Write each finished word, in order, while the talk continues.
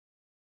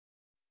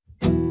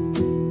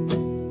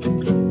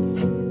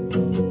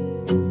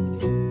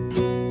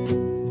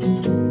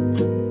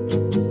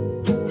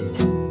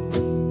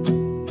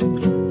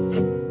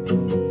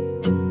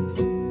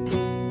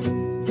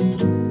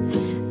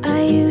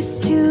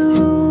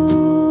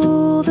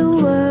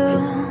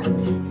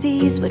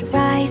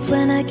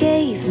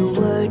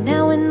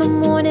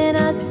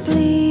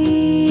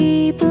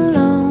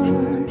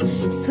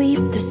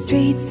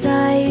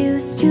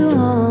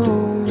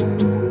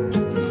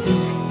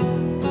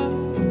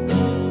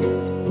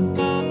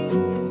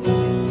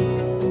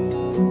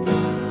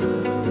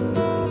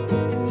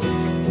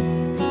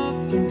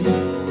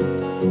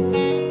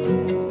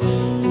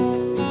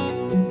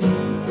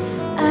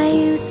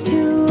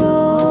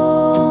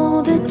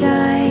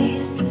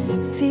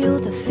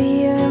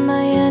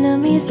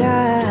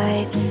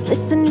eyes,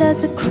 listened as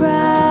the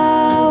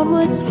crowd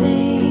would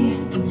sing.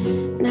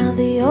 Now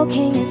the old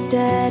king is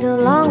dead,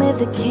 long live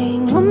the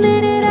king. One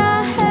minute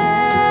I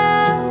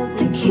held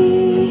the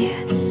key,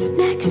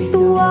 next the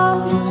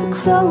walls were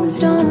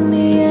closed on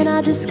me, and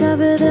I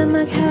discovered that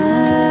my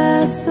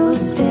castle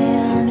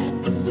stand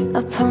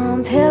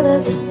upon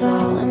pillars of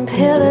salt and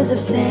pillars of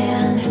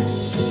sand.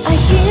 I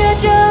hear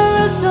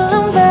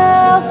Jerusalem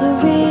bells are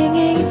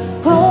ringing,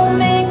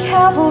 Roman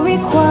cavalry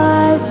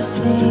choirs are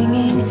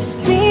singing.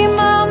 Be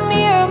my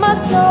mirror, my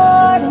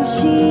sword and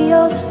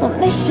shield, my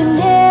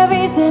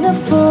missionaries in a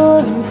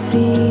foreign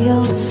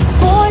field.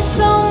 For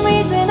some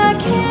reason I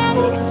can't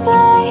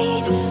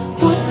explain,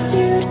 once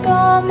you'd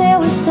gone there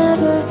was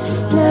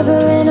never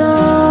an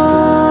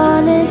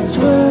honest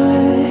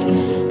word.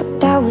 But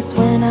that was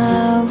when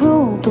I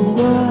ruled the world.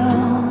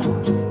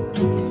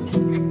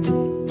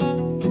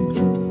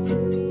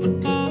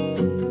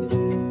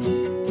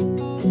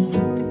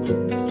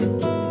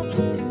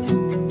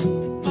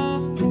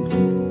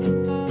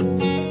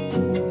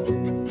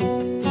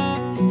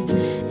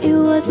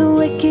 A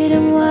wicked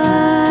and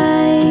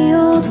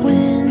wild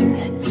wind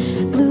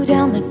blew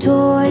down the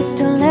doors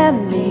to let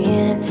me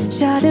in,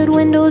 shattered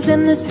windows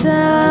and the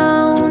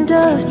sound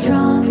of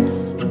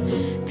drums.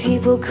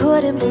 People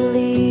couldn't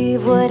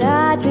believe what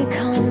I'd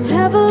become.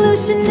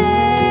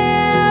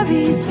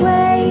 Revolutionaries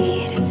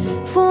wait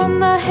for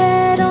my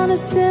head on a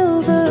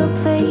silver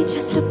plate,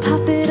 just a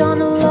puppet on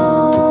a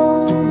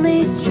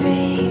lonely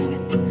string.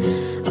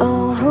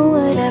 Oh, who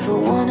would ever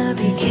wanna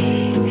be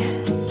king?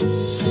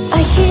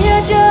 I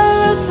hear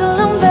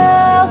Jerusalem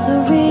bells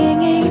are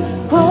ringing,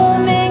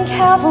 Roman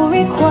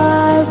cavalry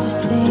choirs are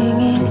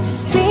singing.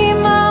 Be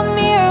my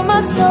mirror,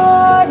 my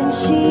sword and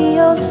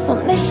shield, my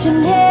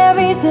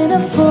missionaries in a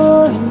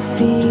foreign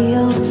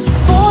field.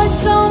 For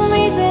some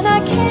reason I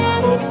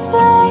can't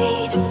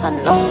explain, I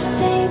know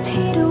St.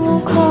 Peter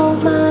won't call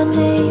my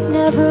name,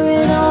 never